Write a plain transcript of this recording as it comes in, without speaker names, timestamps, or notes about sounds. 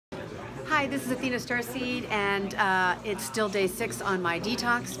Hi, this is Athena StarSeed, and it's still day 6 on my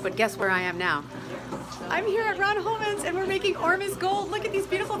detox, but guess where I am now? I'm here at Ron Holman's, and we're making Ormus gold. Look at these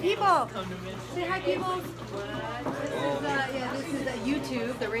beautiful people. Say hi, people. This is a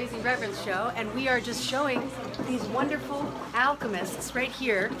YouTube, the Raising Reverence show, and we are just showing these wonderful alchemists right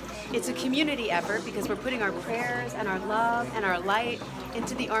here. It's a community effort because we're putting our prayers and our love and our light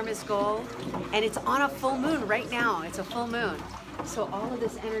into the Ormus gold, and it's on a full moon right now. It's a full moon. So all of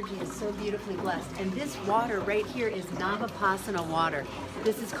this energy is so beautifully blessed. And this water right here is Navapassana water.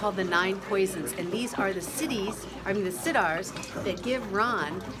 This is called the 9 poisons. And these are the siddhars that give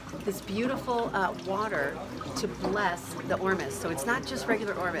Ron this beautiful water to bless the Ormus. So it's not just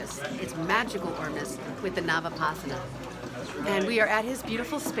regular Ormus, it's magical Ormus with the Navapassana. And we are at his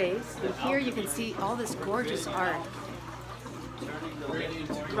beautiful space. And here you can see all this gorgeous art.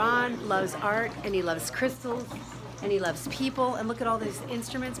 Ron loves art and he loves crystals. And he loves people, and look at all these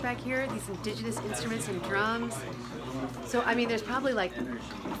instruments back here, these indigenous instruments and drums. So, I mean, there's probably like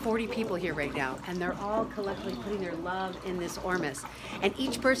 40 people here right now, and they're all collectively putting their love in this Ormus. And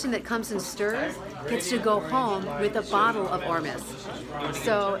each person that comes and stirs gets to go home with a bottle of Ormus.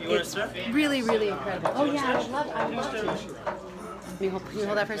 So it's really, really incredible. Oh yeah, I would love to. Can you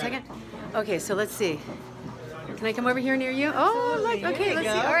hold that for a second? Okay, so let's see. Can I come over here near you? Oh, look, okay, let's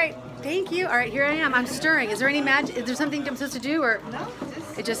see. All right, thank you. All right, here I am. I'm stirring. Is there any magic? Is there something I'm supposed to do, or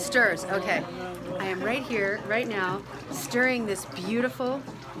it just stirs? Okay. I am right here, right now, stirring this beautiful,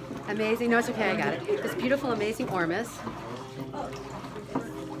 amazing, no, it's okay, I got it. This beautiful, amazing Ormus.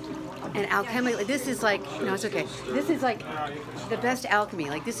 And alchemy, this is like, no, it's okay. This is like the best alchemy.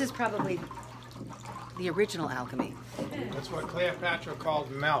 Like, this is probably the original alchemy. That's what Cleopatra called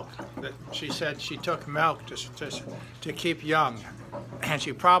milk. That she said she took milk to keep young, and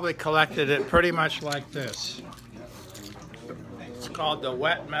she probably collected it pretty much like this. It's called the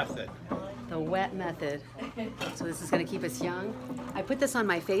wet method. The wet method. So this is going to keep us young. I put this on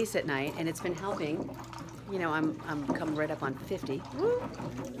my face at night, and it's been helping. You know, I'm coming right up on 50.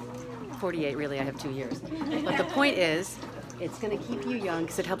 48, really. I have 2 years. But the point is, it's going to keep you young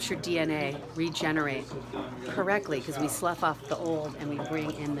because it helps your DNA regenerate correctly because we slough off the old and we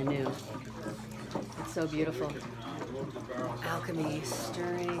bring in the new. It's so beautiful. Alchemy,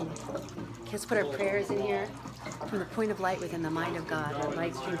 stirring. Let's put our prayers in here. From the point of light within the mind of God, let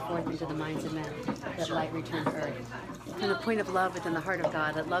light stream forth into the minds of men. Let light return to earth. From the point of love within the heart of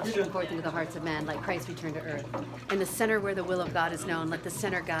God, let love stream forth into the hearts of men, like Christ return to earth. In the center where the will of God is known, let the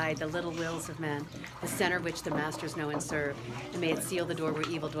center guide the little wills of men, the center which the masters know and serve, and may it seal the door where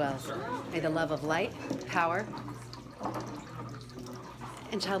evil dwells. May the love of light, power,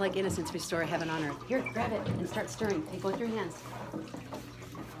 and childlike innocence restore heaven on earth. Here, grab it and start stirring. Take both your hands.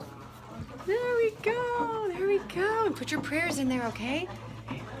 There we go, there we go. And put your prayers in there, okay?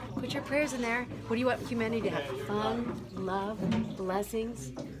 Put your prayers in there. What do you want humanity to have? Fun, love,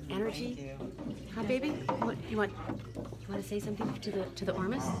 blessings, energy. Huh, baby? You want to say something to the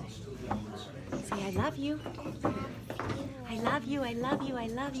Ormus? Say, I love you. I love you, I love you, I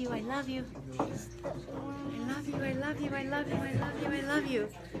love you, I love you. I love you, I love you, I love you, I love you, I love you.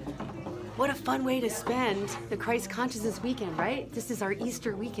 What a fun way to spend the Christ Consciousness weekend, right? This is our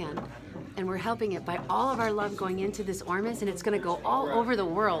Easter weekend. And we're helping it by all of our love going into this Ormus, and it's going to go all over the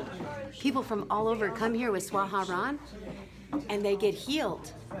world. People from all over come here with Swaha Ron, and they get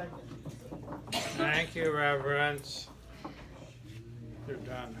healed. Thank you, Reverence. You're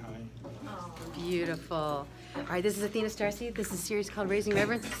done, honey. Beautiful. All right, this is Athena StarSeed. This is a series called Raising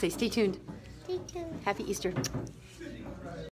Reverence. Say, stay tuned. Stay tuned. Happy Easter.